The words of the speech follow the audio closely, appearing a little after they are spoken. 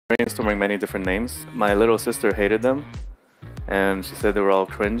brainstorming many different names. My little sister hated them, and she said they were all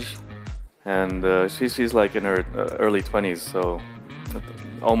cringe. And she's like in her early 20s, so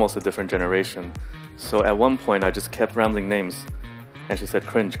almost a different generation. So at one point, I just kept rambling names, and she said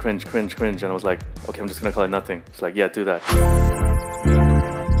cringe, cringe, cringe, cringe, and I was like, okay, I'm just gonna call it nothing. She's like, yeah, do that.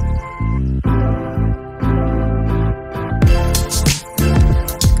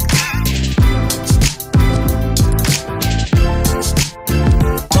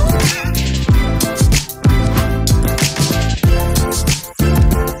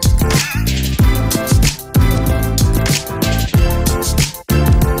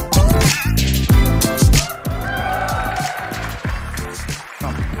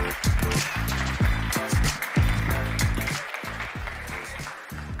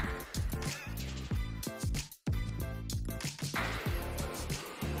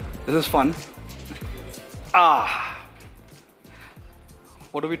 This is fun. Ah,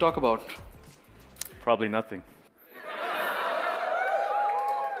 what do we talk about? Probably nothing.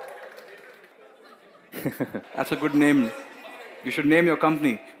 That's a good name. You should name your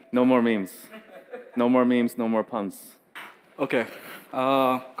company. No more memes. No more memes, no more puns. Okay.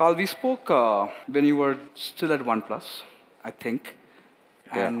 Carl, we spoke when you were still at OnePlus, I think,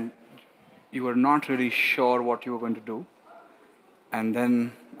 Yeah. and you were not really sure what you were going to do. And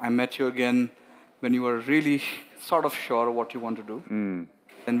then I met you again when you were really sort of sure what you want to do.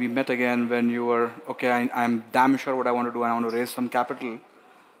 Then we met again when you were, okay, I'm damn sure what I want to do, and I want to raise some capital.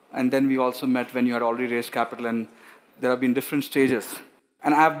 And then we also met when you had already raised capital, and there have been different stages.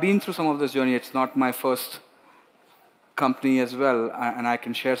 And I've been through some of this journey. It's not my first company as well, and I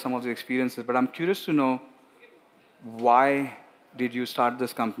can share some of the experiences. But I'm curious to know, why did you start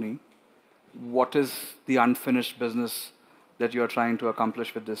this company? What is the unfinished business that you are trying to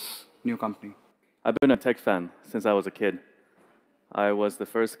accomplish with this new company? I've been a tech fan since I was a kid. I was the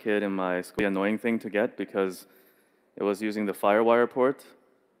first kid in my school. The annoying thing to get because it was using the FireWire port.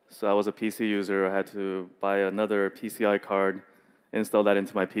 So I was a PC user. I had to buy another PCI card, install that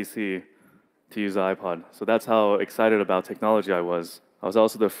into my PC to use the iPod. So that's how excited about technology I was. I was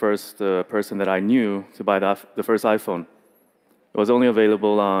also the first person that I knew to buy the first iPhone. It was only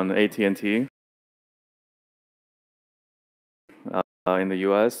available on AT&T in the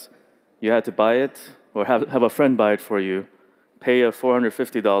US. You had to buy it or have a friend buy it for you, pay a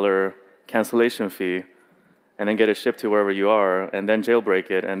 $450 cancellation fee, and then get it shipped to wherever you are, and then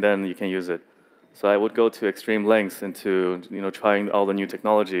jailbreak it, and then you can use it. So I would go to extreme lengths into trying all the new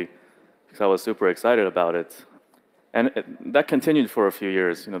technology because I was super excited about it. And that continued for a few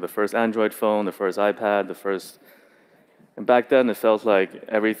years. The first Android phone, the first iPad, and back then it felt like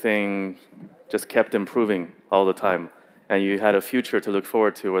everything just kept improving all the time. And you had a future to look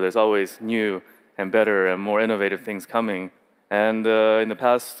forward to where there's always new and better and more innovative things coming. And in the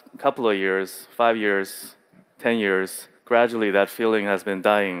past couple of years, 5 years, 10 years, gradually that feeling has been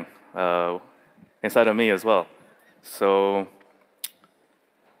dying inside of me as well. So,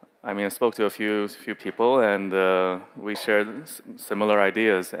 I spoke to a few people, and we shared similar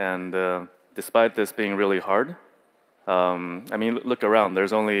ideas. And despite this being really hard, look around.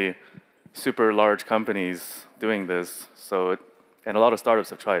 There's only super large companies doing this. And a lot of startups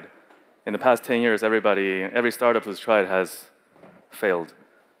have tried. In the past 10 years, every startup who's tried has failed.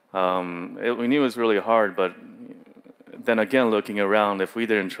 We knew it was really hard, but then again, looking around, if we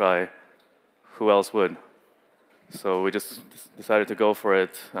didn't try, who else would? So we just decided to go for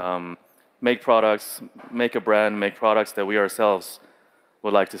it, make products, make a brand, make products that we ourselves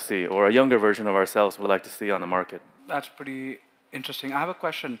would like to see, or a younger version of ourselves would like to see on the market. That's pretty interesting. I have a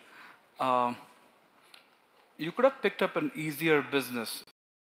question. You could have picked up an easier business.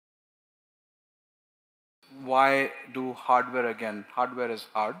 Why do hardware again? Hardware is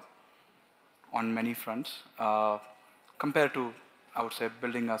hard on many fronts compared to, I would say,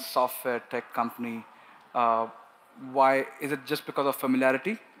 building a software tech company. Why is it just because of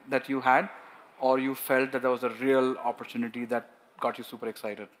familiarity that you had, or you felt that there was a real opportunity that got you super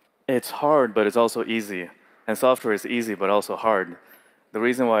excited? It's hard, but it's also easy. And software is easy, but also hard. The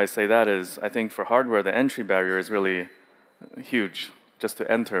reason why I say that is I think for hardware, the entry barrier is really huge just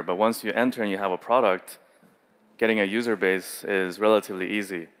to enter. But once you enter and you have a product, getting a user base is relatively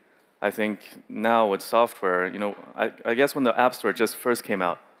easy. I think now with software, I guess when the App Store just first came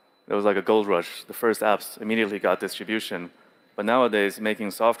out, there was like a gold rush. The first apps immediately got distribution. But nowadays,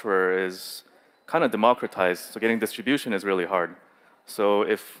 making software is kind of democratized, so getting distribution is really hard. So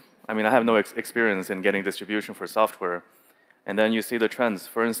I have no experience in getting distribution for software. And then you see the trends.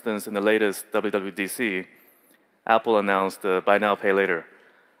 For instance, in the latest WWDC, Apple announced buy now, pay later.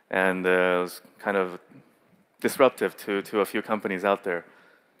 And it was kind of disruptive to a few companies out there.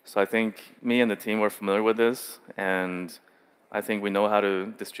 So I think me and the team were familiar with this, and I think we know how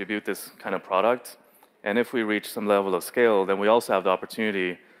to distribute this kind of product. And if we reach some level of scale, then we also have the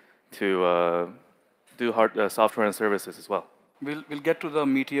opportunity to do software and services as well. We'll get to the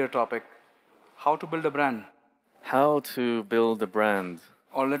meatier topic, how to build a brand. How to build a brand?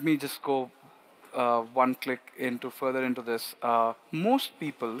 Or let me just go one click into further into this. Most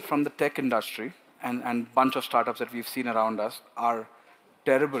people from the tech industry and bunch of startups that we've seen around us are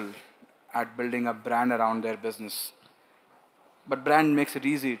terrible at building a brand around their business. But brand makes it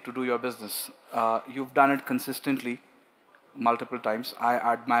easy to do your business. You've done it consistently multiple times. I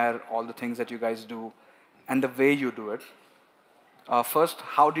admire all the things that you guys do and the way you do it. First,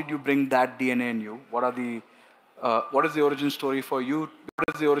 how did you bring that DNA in you? What is the origin story for you?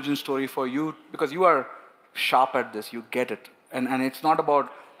 What is the origin story for you? Because you are sharp at this, you get it. And it's not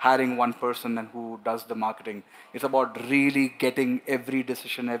about hiring one person and who does the marketing. It's about really getting every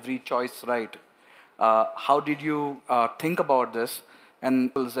decision, every choice right. How did you think about this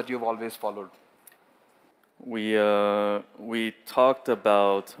and rules that you've always followed? We talked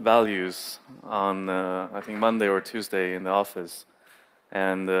about values on I think Monday or Tuesday in the office,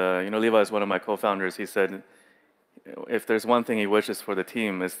 and Levi is one of my co-founders. He said if there's one thing he wishes for the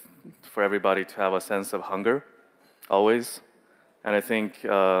team is for everybody to have a sense of hunger, always. And I think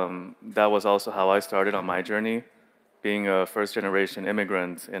that was also how I started on my journey, being a first-generation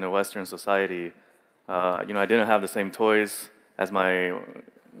immigrant in a Western society. I didn't have the same toys as my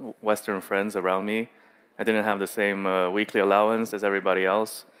Western friends around me. I didn't have the same weekly allowance as everybody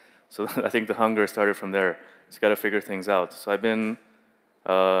else. So I think the hunger started from there. Just got to figure things out. So I've been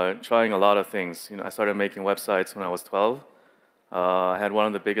trying a lot of things. I started making websites when I was 12. I had one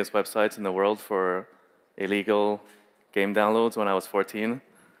of the biggest websites in the world for illegal game downloads when I was 14.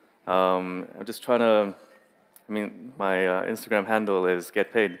 I'm just trying to, my Instagram handle is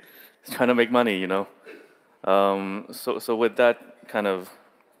get paid. Just trying to make money. So with that kind of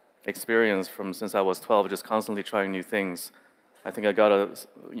experience from since I was 12, just constantly trying new things, I think I got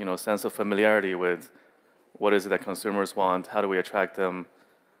a sense of familiarity with what is it that consumers want, how do we attract them.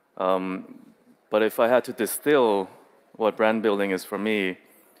 But if I had to distill what brand building is for me,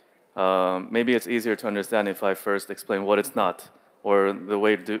 maybe it's easier to understand if I first explain what it's not, or the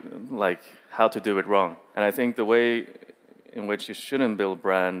way to do, like how to do it wrong. And I think the way in which you shouldn't build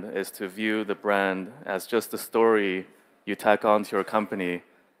brand is to view the brand as just a story you tack onto your company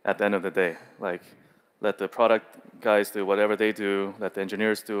at the end of the day. Like, let the product guys do whatever they do, let the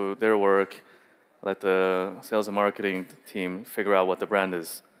engineers do their work, let the sales and marketing team figure out what the brand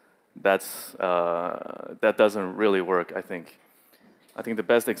is. That doesn't really work, I think. I think the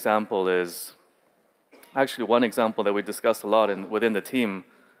best example is, actually one example that we discussed a lot within the team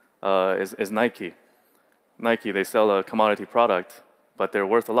is Nike. Nike, they sell a commodity product, but they're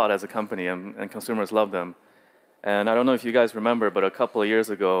worth a lot as a company, and consumers love them. And I don't know if you guys remember, but a couple of years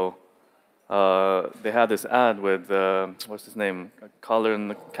ago, they had this ad with, what's his name?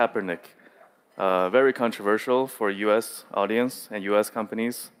 Colin Kaepernick. Very controversial for US audience and US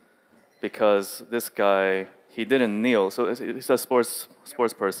companies, because this guy, he didn't kneel. So he's a sports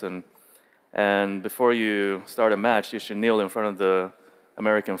person. And before you start a match, you should kneel in front of the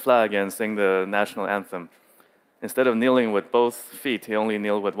American flag and sing the national anthem. Instead of kneeling with both feet, he only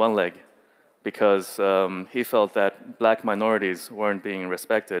kneeled with one leg, because he felt that black minorities weren't being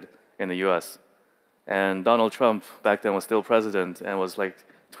respected in the US. And Donald Trump back then was still president and was like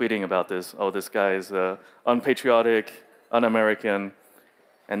tweeting about this. Oh, this guy is unpatriotic, un-American.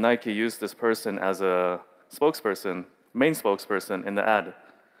 And Nike used this person as a spokesperson, main spokesperson in the ad.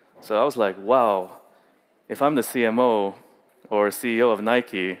 So I was like, wow, if I'm the CMO or CEO of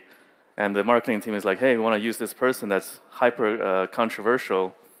Nike, and the marketing team is like, hey, we want to use this person that's hyper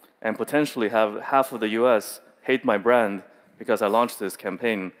controversial and potentially have half of the US hate my brand because I launched this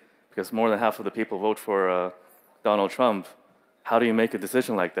campaign, because more than half of the people vote for Donald Trump. How do you make a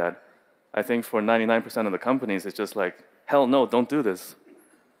decision like that? I think for 99% of the companies, it's just like, hell no, don't do this.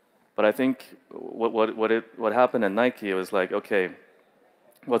 But I think what happened at Nike, it was like, okay,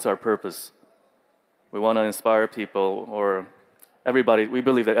 what's our purpose? We want to inspire people, or everybody. We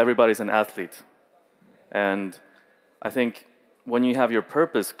believe that everybody's an athlete. And I think when you have your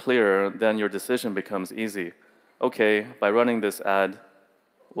purpose clear, then your decision becomes easy. Okay, by running this ad,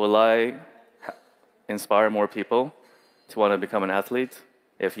 will I inspire more people to want to become an athlete?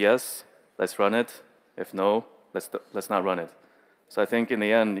 If yes, let's run it. If no, let's not run it. So I think in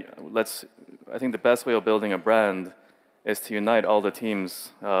the end, I think the best way of building a brand is to unite all the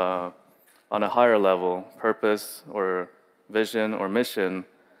teams on a higher level, purpose or vision or mission,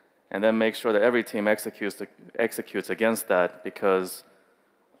 and then make sure that every team executes against that, because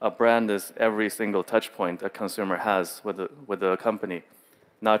a brand is every single touch point a consumer has with the company,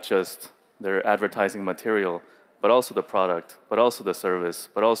 not just their advertising material, but also the product, but also the service,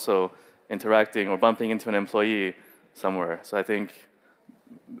 but also interacting or bumping into an employee somewhere. So I think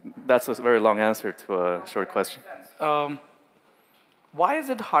that's a very long answer to a short question. Um, why is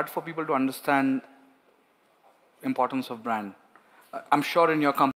it hard for people to understand importance of brand? I'm sure in your company